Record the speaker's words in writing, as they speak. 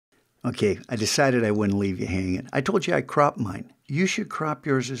Okay, I decided I wouldn't leave you hanging. I told you I cropped mine. You should crop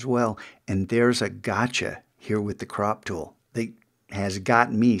yours as well. And there's a gotcha here with the crop tool that has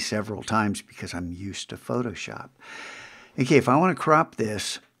gotten me several times because I'm used to Photoshop. Okay, if I want to crop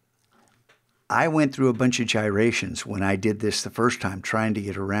this, I went through a bunch of gyrations when I did this the first time trying to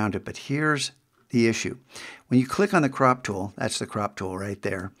get around it, but here's the issue. When you click on the crop tool, that's the crop tool right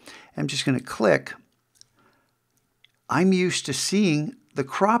there, I'm just going to click. I'm used to seeing the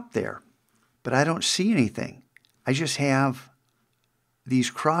crop there, but I don't see anything. I just have these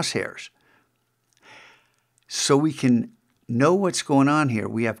crosshairs. So we can know what's going on here.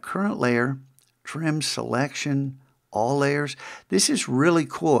 We have current layer, trim, selection, all layers. This is really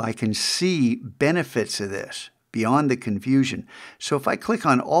cool. I can see benefits of this beyond the confusion. So if I click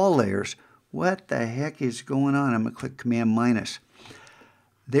on all layers, what the heck is going on? I'm going to click Command minus.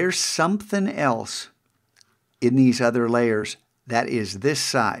 There's something else in these other layers that is this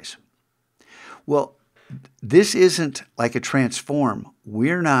size. Well, this isn't like a transform.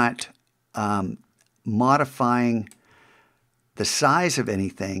 We're not modifying the size of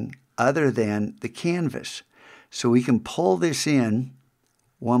anything other than the canvas. So we can pull this in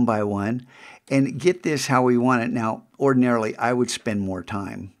one by one and get this how we want it. Now, ordinarily, I would spend more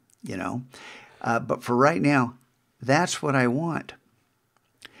time, you know. But for right now, that's what I want.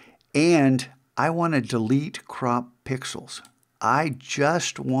 And I want to delete crop pixels. I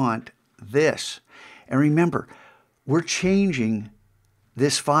just want this. And remember, we're changing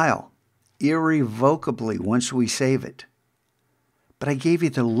this file irrevocably once we save it. But I gave you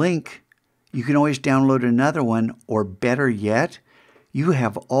the link. You can always download another one, or better yet, you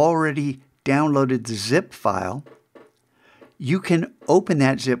have already downloaded the zip file. You can open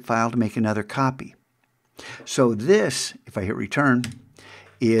that zip file to make another copy. So this, if I hit return,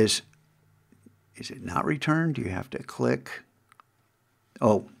 is it not returned? You have to click.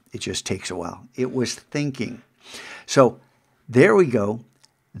 Oh, it just takes a while. It was thinking. So there we go.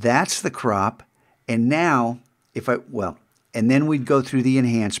 That's the crop. And now, and then we'd go through the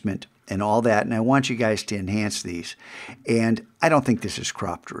enhancement and all that. And I want you guys to enhance these. And I don't think this is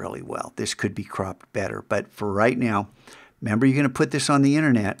cropped really well. This could be cropped better. But for right now, remember, you're going to put this on the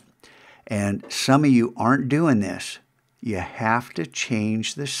internet. And some of you aren't doing this. You have to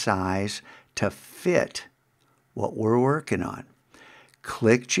change the size to fit what we're working on.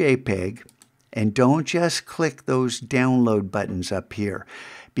 Click JPEG, and don't just click those download buttons up here,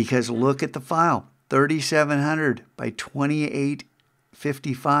 because look at the file, 3700 by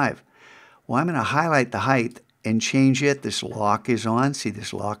 2855. Well, I'm going to highlight the height and change it. This lock is on. See,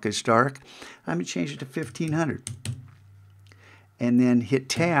 this lock is dark. I'm going to change it to 1500. And then hit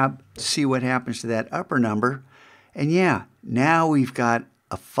Tab, see what happens to that upper number. And yeah, now we've got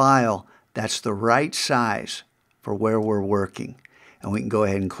a file that's the right size for where we're working. And we can go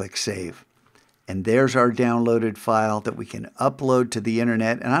ahead and click Save. And there's our downloaded file that we can upload to the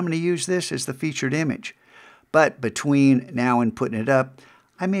internet. And I'm going to use this as the featured image. But between now and putting it up,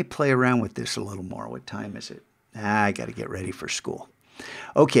 I may play around with this a little more. What time is it? I got to get ready for school.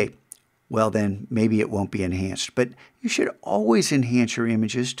 Okay, well then maybe it won't be enhanced. But you should always enhance your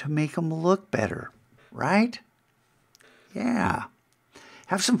images to make them look better, right? Yeah.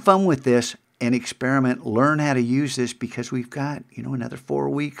 Have some fun with this and experiment. Learn how to use this, because we've got, another 4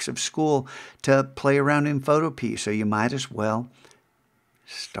 weeks of school to play around in Photopea. So you might as well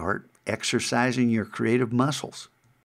start exercising your creative muscles.